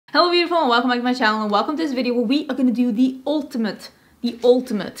Hello beautiful and welcome back to my channel and welcome to this video where we are going to do the ultimate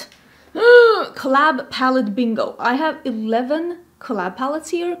collab palette bingo. I have 11 collab palettes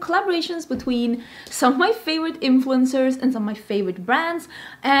here, collaborations between some of my favorite influencers and some of my favorite brands,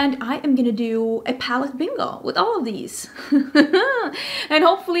 and I am gonna do a palette bingo with all of these. And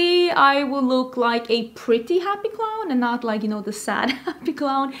hopefully I will look like a pretty happy clown and not like, you know, the sad happy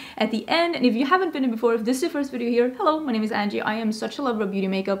clown at the end. And if you haven't been here before, if this is your first video here, hello, my name is Angie. I am such a lover of beauty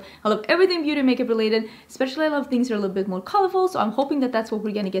makeup. I love everything beauty makeup related, especially I love things that are a little bit more colorful, so I'm hoping that that's what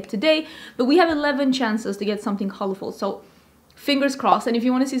we're gonna get today. But we have 11 chances to get something colorful, so fingers crossed. And if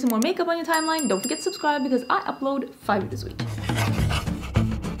you want to see some more makeup on your timeline, don't forget to subscribe because I upload 5 this week.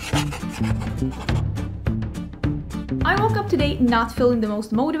 I woke up today not feeling the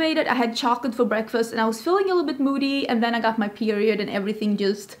most motivated. I had chocolate for breakfast and I was feeling a little bit moody, and then I got my period and everything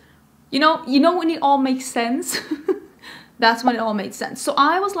just, you know when it all makes sense? That's when it all made sense. So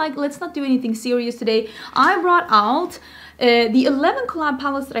I was like, let's not do anything serious today. I brought out the 11 collab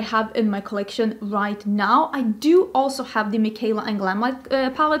palettes that I have in my collection right now. I do also have the Hela and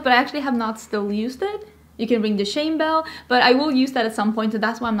Glamlight palette, but I actually have not still used it. You can ring the shame bell, but I will use that at some point, so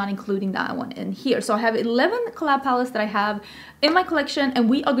that's why I'm not including that one in here. So I have 11 collab palettes that I have in my collection, and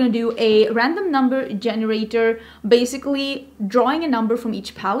we are going to do a random number generator, basically drawing a number from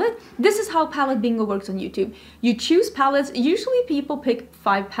each palette. This is how palette bingo works on YouTube. You choose palettes. Usually people pick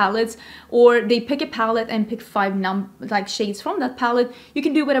 5 palettes, or they pick a palette and pick 5 shades from that palette. You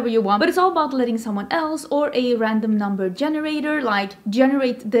can do whatever you want, but it's all about letting someone else or a random number generator like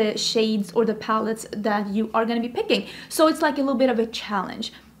generate the shades or the palettes that you are going to be picking. So it's like a little bit of a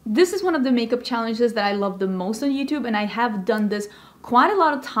challenge. This is one of the makeup challenges that I love the most on YouTube, and I have done this quite a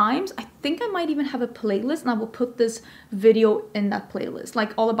lot of times. I think I might even have a playlist, and I will put this video in that playlist,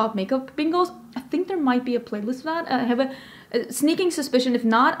 like all about makeup bingos. I think there might be a playlist for that. I have a sneaking suspicion. If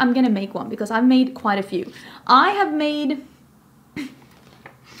not, I'm gonna make one because I've made quite a few. I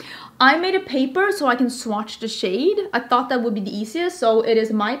made a paper so I can swatch the shade. I thought that would be the easiest, so it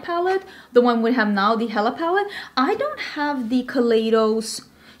is my palette, the one we have now, the Hela palette. I don't have the Kaleidos.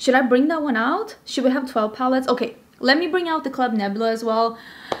 Should I bring that one out? Should we have 12 palettes? Okay, let me bring out the Club Nebula as well.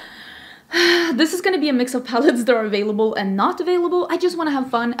 This is going to be a mix of palettes that are available and not available. I just want to have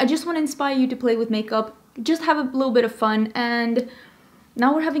fun. I just want to inspire you to play with makeup. Just have a little bit of fun, and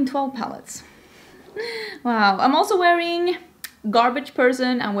now we're having 12 palettes. Wow, I'm also wearing Garbage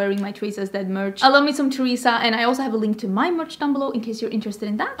Person. I'm wearing my Teresa's Dead merch. I love me some Teresa, and I also have a link to my merch down below in case you're interested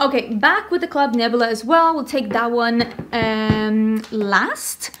in that. Okay, back with the Club Nebula as well. We'll take that one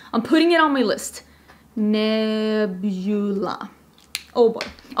last. I'm putting it on my list. Nebula. Oh boy.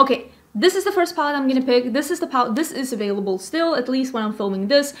 Okay, this is the first palette I'm gonna pick. This is the palette. This is available still, at least when I'm filming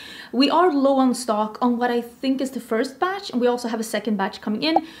this. We are low on stock on what I think is the first batch, and we also have a second batch coming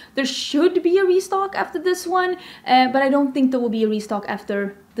in. There should be a restock after this one, but I don't think there will be a restock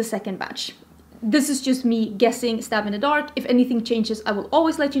after the second batch. This is just me guessing, stab in the dark. If anything changes, I will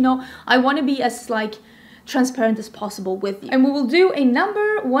always let you know. I want to be as transparent as possible with you. And we will do a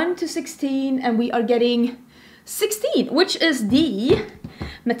number 1 to 16, and we are getting 16, which is the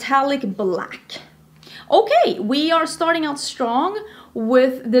metallic black. Okay, we are starting out strong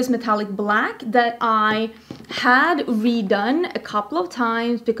with this metallic black that I had redone a couple of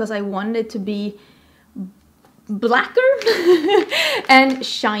times because I wanted it to be blacker and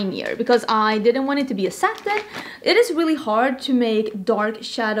shinier, because I didn't want it to be a satin. It is really hard to make dark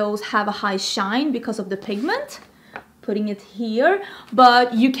shadows have a high shine because of the pigment. Putting it here,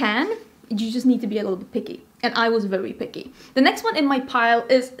 but you just need to be a little bit picky. And I was very picky. The next one in my pile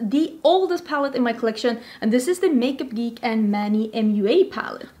is the oldest palette in my collection, and this is the Makeup Geek and Manny MUA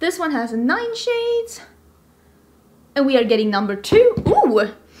palette. This one has 9 shades, and we are getting number 2.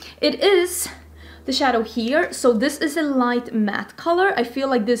 Ooh! It is the shadow here, so this is a light matte color. I feel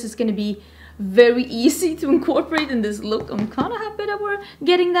like this is gonna be very easy to incorporate in this look. I'm kind of happy that we're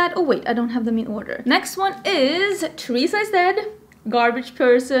getting that. Oh wait, I don't have them in order. Next one is Teresa is Dead, Garbage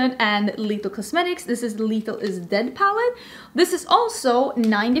Person, and Lethal Cosmetics. This is the Lethal is Dead palette. This is also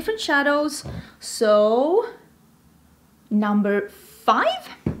 9 different shadows. So number 5,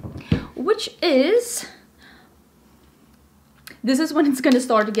 which is, this is when it's gonna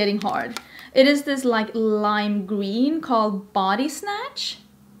start getting hard. It is this like lime green called Body Snatch.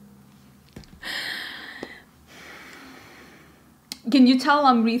 Can you tell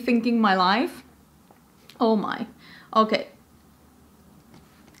I'm rethinking my life? Oh my. Okay.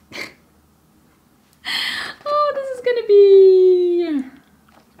 Oh, this is gonna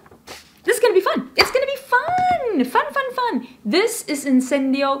be fun. It's gonna be fun. Fun. This is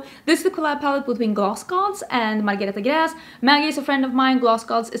Incendio. This is the collab palette between Gloss Gods and Margareta Gräs. Maggie is a friend of mine. Gloss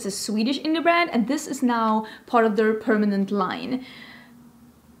Gods is a Swedish indie brand, and this is now part of their permanent line.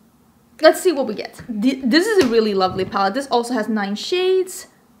 Let's see what we get. This is a really lovely palette. This also has 9 shades.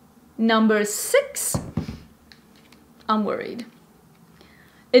 Number 6. I'm worried.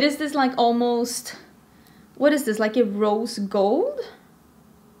 It is this like almost, what is this, like a rose gold?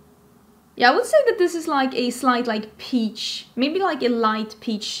 Yeah, I would say that this is like a slight like peach, maybe like a light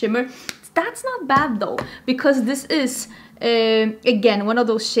peach shimmer. That's not bad though, because this is, again, one of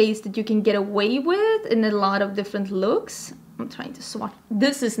those shades that you can get away with in a lot of different looks. I'm trying to swatch.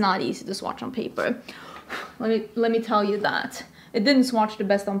 This is not easy to swatch on paper. Let me tell you that. It didn't swatch the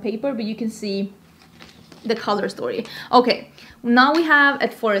best on paper, but you can see the color story. Okay, now we have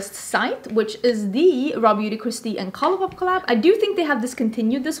At Forest Sight, which is the Raw Beauty Christie and Colourpop collab. I do think they have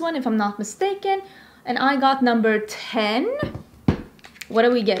discontinued this one, if I'm not mistaken. And I got number 10. What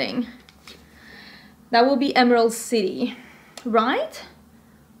are we getting? That will be Emerald City, right?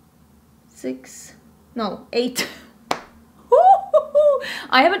 6, no, 8.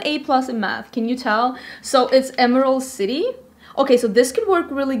 I have an A+ in math, can you tell? So it's Emerald City. Okay, so this could work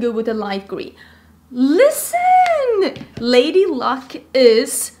really good with a light green. Listen! Lady Luck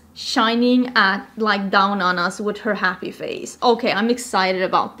is shining down on us with her happy face. Okay, I'm excited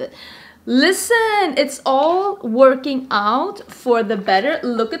about this. Listen, it's all working out for the better.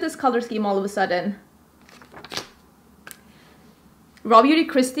 Look at this color scheme all of a sudden. Raw Beauty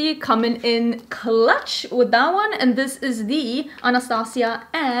Christie coming in clutch with that one, and this is the Anastasia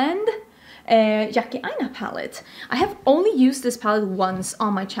and Jackie Aina palette. I have only used this palette once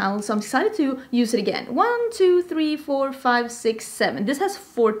on my channel, so I'm excited to use it again. 1, 2, 3, 4, 5, 6, 7. This has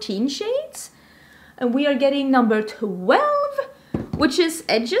 14 shades, and we are getting number 12, which is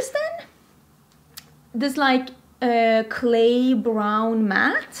Edges then. This like clay brown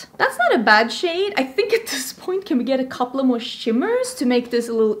matte. That's not a bad shade. I think at this point, can we get a couple of more shimmers to make this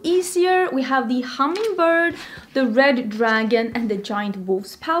a little easier? We have the Hummingbird, the Red Dragon, and the Giant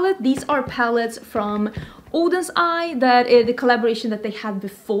Wolves palette. These are palettes from Oden's Eye, that is the collaboration that they had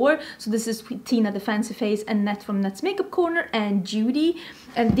before. So this is with Tina the Fancy Face and Net from Net's Makeup Corner and Judy.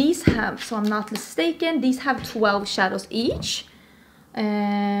 And these have, so I'm not mistaken, these have 12 shadows each.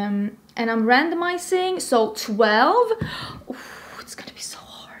 And I'm randomizing, so 12. Ooh, it's gonna be so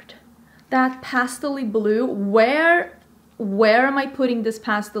hard. That pastel-y blue, where am I putting this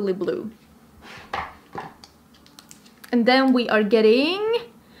pastel-y blue? And then we are getting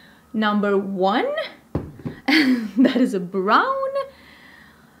number 1, and that is a brown.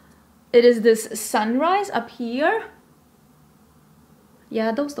 It is this Sunrise up here.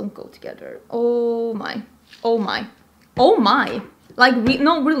 Yeah, those don't go together. Oh my, oh my, oh my. Like,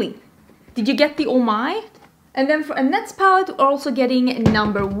 no, really. Did you get the oh my? And then for Annette's palette, we're also getting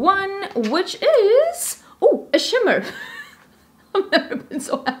number 1, which is, oh, a shimmer. I've never been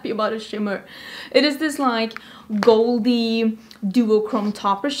so happy about a shimmer. It is this like goldy duochrome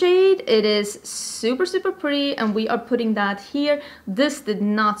topper shade. It is super, super pretty, and we are putting that here. This did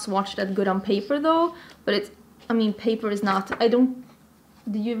not swatch that good on paper though, but it's, I mean, paper is not, I don't,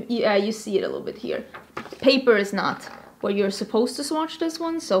 do you, yeah, you see it a little bit here. Paper is not where you're supposed to swatch this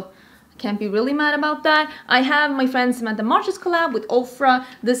one, so can't be really mad about that. I have my friend Samantha March's collab with Ofra.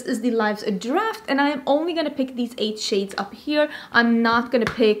 This is the Lives a Draft, and I am only gonna pick these 8 shades up here. I'm not gonna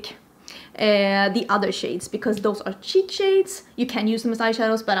pick the other shades because those are cheat shades. You can use them as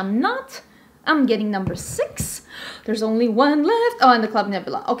eyeshadows, but I'm not. I'm getting number 6. There's only 1 left. Oh, and the Club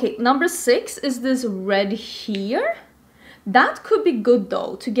Nebula. Okay, number 6 is this red here. That could be good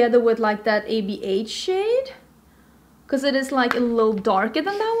though, together with like that ABH shade. Because it is like a little darker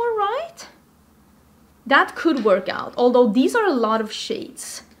than that one, right? That could work out, although these are a lot of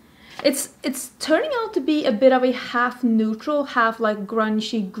shades. It's turning out to be a bit of a half neutral, half like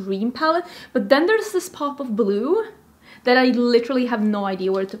grungy green palette, but then there's this pop of blue that I literally have no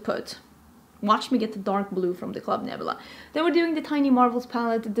idea where to put. Watch me get the dark blue from the Club Nebula. Then we're doing the Tiny Marvels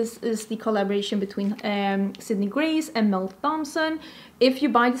palette. This is the collaboration between Sydney Grace and Mel Thompson. If you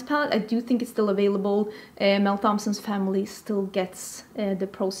buy this palette, I do think it's still available. Mel Thompson's family still gets the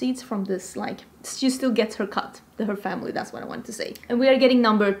proceeds from this, like, she still gets her cut, her family, that's what I wanted to say. And we are getting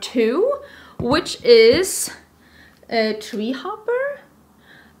number 2, which is Tree Hopper.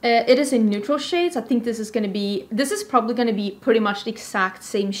 It is in neutral shades. I think this is probably gonna be pretty much the exact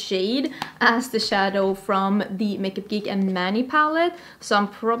same shade as the shadow from the Makeup Geek and Manny palette. So I'm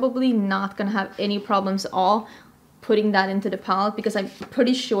probably not gonna have any problems at all putting that into the palette because I'm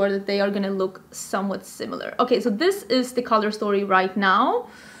pretty sure that they are gonna look somewhat similar. Okay, so this is the color story right now.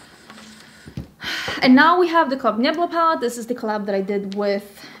 And now we have the Club Nebula palette. This is the collab that I did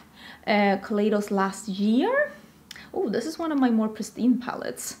with Kaleidos last year. Oh, this is one of my more pristine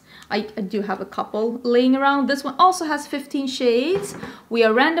palettes. I do have a couple laying around. This one also has 15 shades. We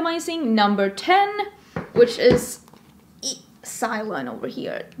are randomizing number 10, which is Cylon over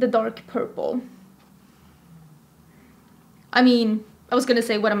here, the dark purple. I mean, I was gonna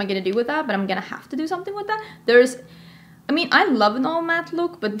say what am I gonna do with that, but I'm gonna have to do something with that. I mean, I love an all matte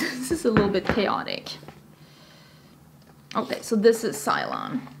look, but this is a little bit chaotic. Okay, so this is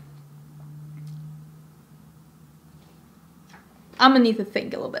Cylon. I'm gonna need to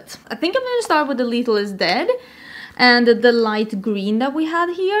think a little bit. I think I'm gonna start with The Lethal is Dead and the light green that we had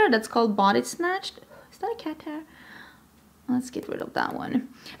here. That's called Body Snatched. Is that a cat hair? Let's get rid of that one.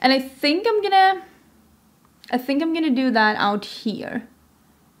 And I think I'm gonna do that out here.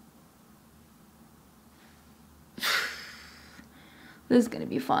 This is gonna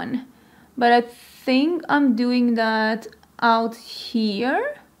be fun. But I think I'm doing that out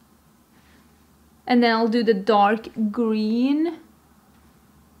here. And then I'll do the dark green,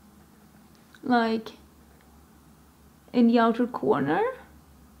 like in the outer corner.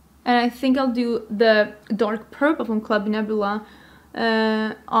 And I think I'll do the dark purple from Club Nebula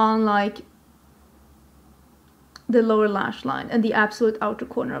on like the lower lash line and the absolute outer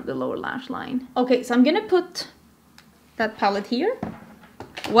corner of the lower lash line. Okay, so I'm gonna put that palette here.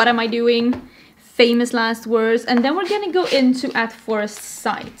 What am I doing? Famous last words. And then we're gonna go into At Forest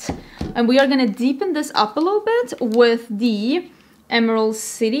Sight. And we are gonna deepen this up a little bit with the Emerald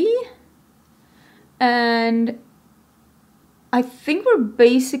City. And I think we're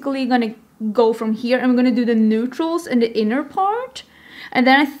basically gonna go from here and we're gonna do the neutrals in the inner part. And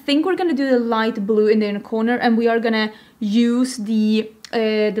then I think we're gonna do the light blue in the inner corner, and we are gonna use the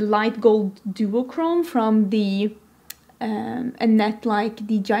light gold duochrome from the Annette, like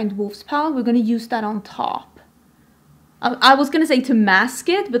the Giant Wolves palette. We're gonna use that on top. I was gonna say to mask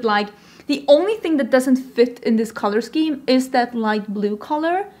it, but like the only thing that doesn't fit in this color scheme is that light blue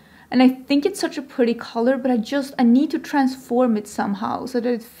color. And I think it's such a pretty color, but I need to transform it somehow so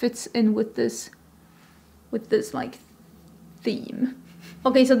that it fits in with this like theme.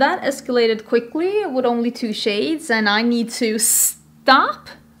 Okay, so that escalated quickly with only 2 shades, and I need to stop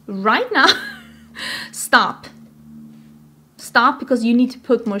right now. Stop, because you need to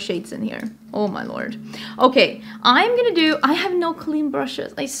put more shades in here. Oh my lord. Okay, I have no clean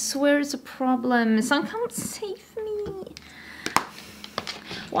brushes. I swear it's a problem. Someone come save me.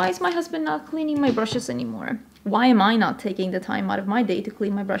 Why is my husband not cleaning my brushes anymore? Why am I not taking the time out of my day to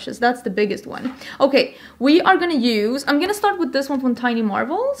clean my brushes? That's the biggest one. Okay, I'm gonna start with this one from Tiny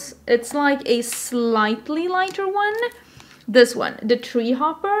Marvels. It's like a slightly lighter one. This one, the Tree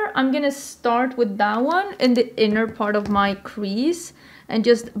Hopper. I'm gonna start with that one in the inner part of my crease and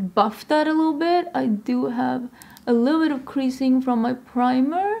just buff that a little bit. I do have a little bit of creasing from my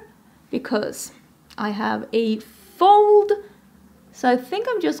primer because I have a fold. So I think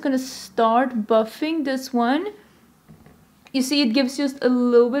I'm just gonna start buffing this one. You see, it gives just a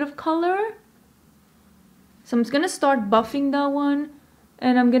little bit of color. So I'm just gonna start buffing that one,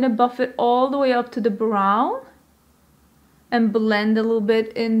 and I'm gonna buff it all the way up to the brow and blend a little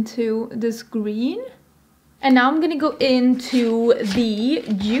bit into this green. And now I'm gonna go into the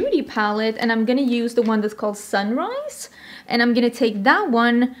Judy palette, and I'm gonna use the one that's called Sunrise. And I'm gonna take that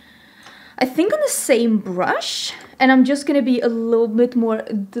one, I think on the same brush, and I'm just gonna be a little bit more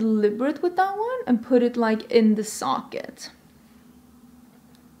deliberate with that one and put it like in the socket.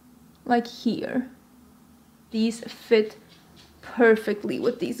 Like here. These fit perfectly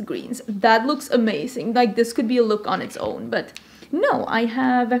with these greens. That looks amazing. Like this could be a look on its own, but no, I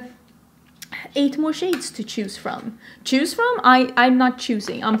have 8 more shades to choose from. I'm not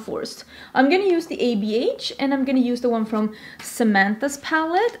choosing, I'm forced. I'm gonna use the ABH, and I'm gonna use the one from Samantha's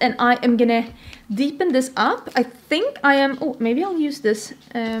palette, and I am gonna deepen this up. I think I am, oh, maybe I'll use this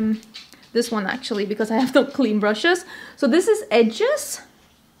one actually, because I have no clean brushes. So this is Edges.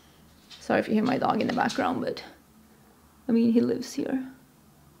 Sorry if you hear my dog in the background, but I mean, he lives here.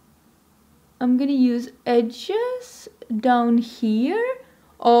 I'm gonna use Edges down here.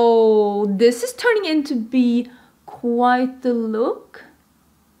 Oh, this is turning into be quite the look.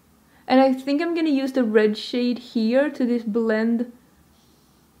 And I think I'm gonna use the red shade here to just blend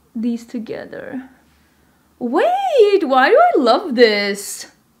these together. Wait, why do I love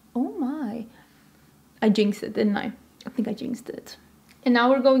this? Oh my. I jinxed it, didn't I? I think I jinxed it. And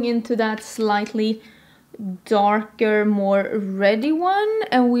now we're going into that slightly darker, more reddy one.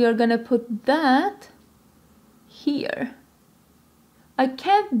 And we are gonna put that here. I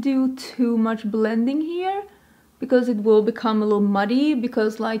can't do too much blending here because it will become a little muddy,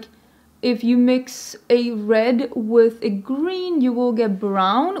 because like if you mix a red with a green, you will get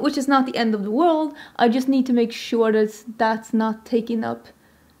brown, which is not the end of the world. I just need to make sure that that's not taking up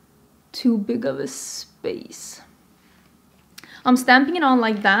too big of a space. I'm stamping it on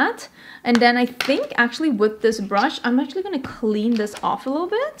like that. And then I think actually with this brush, I'm actually going to clean this off a little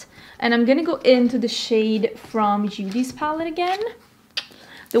bit. And I'm going to go into the shade from Judy's palette again.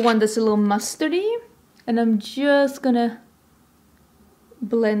 The one that's a little mustardy. And I'm just going to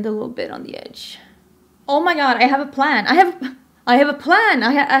blend a little bit on the edge. Oh my god, I have a plan. I have a plan.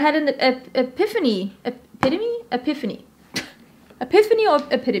 I had an epiphany. Epiphany or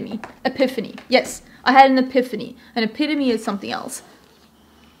epitome? Epiphany. Yes, I had an epiphany. An epitome is something else.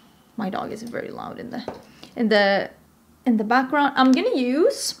 My dog is very loud in the background. I'm gonna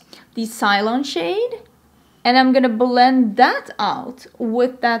use the Cylon shade, and I'm gonna blend that out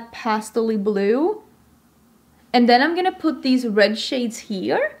with that pastel-y blue. And then I'm gonna put these red shades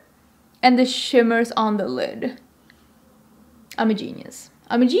here and the shimmers on the lid. I'm a genius.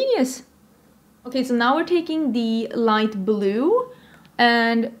 I'm a genius. Okay, so now we're taking the light blue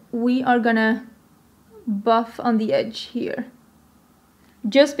and we are gonna buff on the edge here.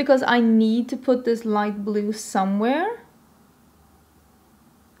 Just because I need to put this light blue somewhere.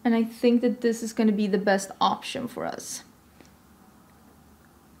 And I think that this is gonna be the best option for us.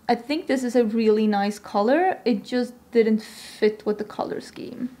 I think this is a really nice color. It just didn't fit with the color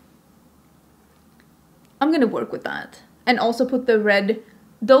scheme. I'm gonna work with that. And also put the red,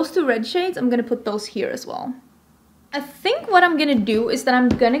 those two red shades, I'm gonna put those here as well. I think what I'm gonna do is that I'm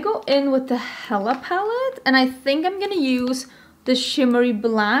gonna go in with the Hela palette, and I think I'm gonna use the shimmery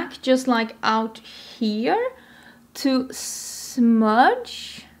black just like out here to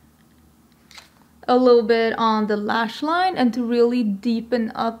smudge a little bit on the lash line and to really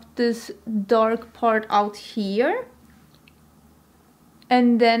deepen up this dark part out here.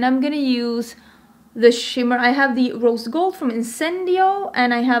 And then I'm gonna use the shimmer. I have the rose gold from Incendio,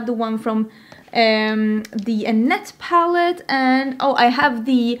 and I have the one from the Annette palette, and oh, I have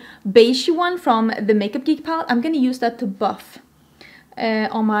the beige one from the Makeup Geek palette. I'm gonna use that to buff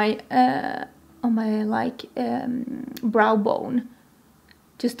on my like brow bone,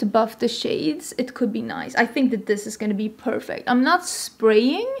 just to buff the shades. It could be nice. I think that this is gonna be perfect. I'm not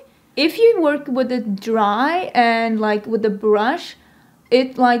spraying. If you work with it dry and like with the brush,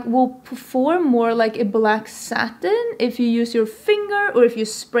 it like will perform more like a black satin. If you use your finger or if you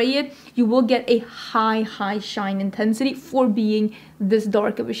spray it, you will get a high shine intensity for being this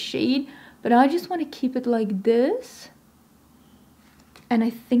dark of a shade. But I just want to keep it like this. And I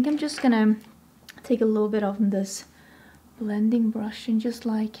think I'm just gonna take a little bit of this blending brush and just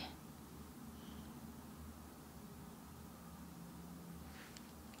like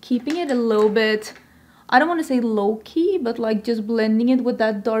keeping it a little bit, I don't want to say low-key, but like just blending it with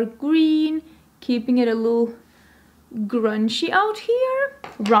that dark green, keeping it a little grungy out here,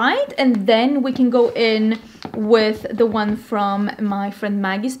 right? And then we can go in with the one from my friend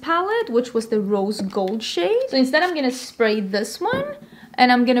Maggie's palette, which was the rose gold shade. So instead I'm gonna spray this one,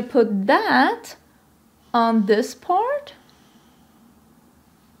 and I'm gonna put that on this part.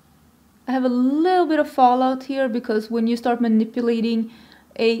 I have a little bit of fallout here because when you start manipulating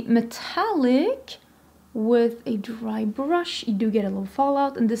a metallic with a dry brush, you do get a little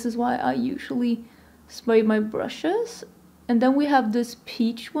fallout, and this is why I usually spray my brushes. And then we have this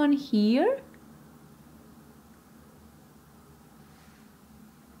peach one here.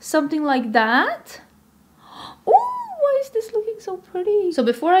 Something like that. Oh, why is this looking so pretty? So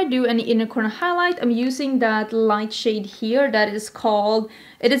before I do any inner corner highlight, I'm using that light shade here that is called,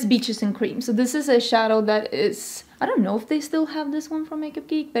 it is Beaches and Cream. So this is a shadow that is, I don't know if they still have this one from Makeup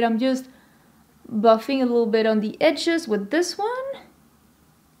Geek, but I'm just buffing a little bit on the edges with this one.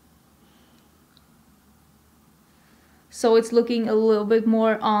 So it's looking a little bit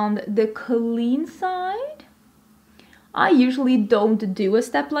more on the clean side. I usually don't do a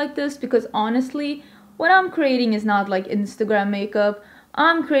step like this because honestly, what I'm creating is not like Instagram makeup.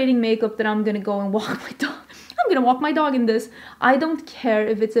 I'm creating makeup that I'm gonna go and walk my dog. I'm gonna walk my dog in this. I don't care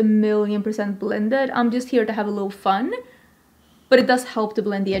if it's 1,000,000% blended. I'm just here to have a little fun. But it does help to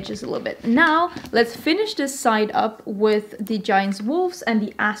blend the edges a little bit. Now, let's finish this side up with the Giant's Wolves and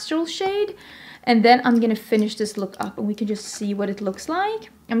the Astral shade. And then I'm gonna finish this look up and we can just see what it looks like.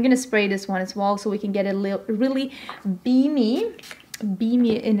 I'm gonna spray this one as well so we can get a little, really beamy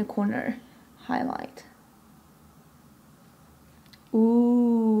inner corner highlight.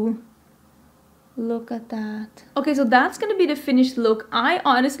 Ooh, look at that. Okay, so that's gonna be the finished look. I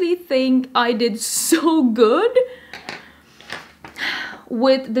honestly think I did so good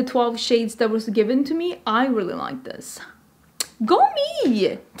with the 12 shades that was given to me. I really like this. Go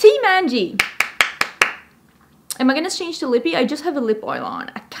me! Team Angie! Am I gonna change to lippy? I just have a lip oil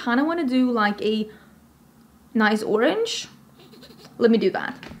on. I kind of want to do like a nice orange. Let me do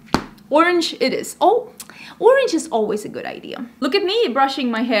that. Orange it is. Oh, orange is always a good idea. Look at me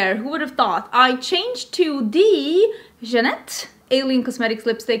brushing my hair. Who would have thought? I changed to the Jeanette Alien Cosmetics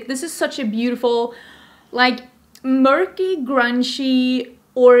lipstick. This is such a beautiful, like, murky, grungy,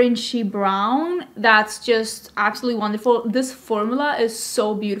 orangey brown. That's just absolutely wonderful. This formula is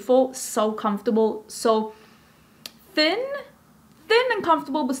so beautiful, so comfortable, so thin and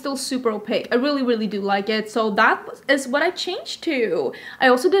comfortable, but still super opaque. I really do like it. So that is what I changed to. I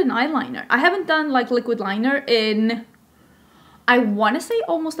also did an eyeliner. I haven't done like liquid liner in, I want to say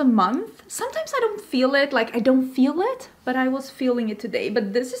almost a month. Sometimes I don't feel it, like I don't feel it, but I was feeling it today.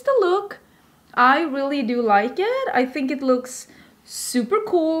 But this is the look. I really do like it. I think it looks super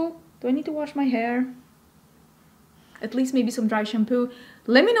cool. Do I need to wash my hair? At least maybe some dry shampoo.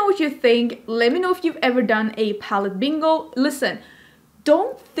 Let me know what you think. Let me know if you've ever done a palette bingo. Listen,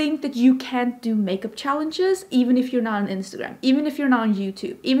 don't think that you can't do makeup challenges even if you're not on Instagram, even if you're not on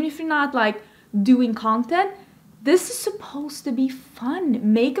YouTube, even if you're not like doing content. This is supposed to be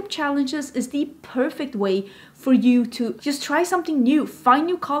fun. Makeup challenges is the perfect way for you to just try something new, find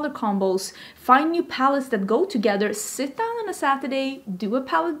new color combos, find new palettes that go together. Sit down on a Saturday, do a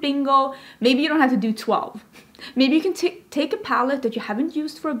palette bingo. Maybe you don't have to do 12. Maybe you can take a palette that you haven't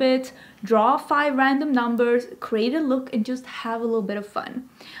used for a bit, draw 5 random numbers, create a look, and just have a little bit of fun.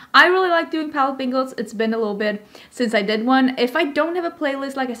 I really like doing palette bingos. It's been a little bit since I did one. If I don't have a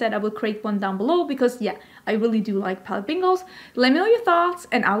playlist, like I said, I will create one down below because yeah, I really do like palette bingos. Let me know your thoughts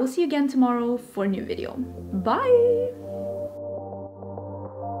and I will see you again tomorrow for a new video. Bye!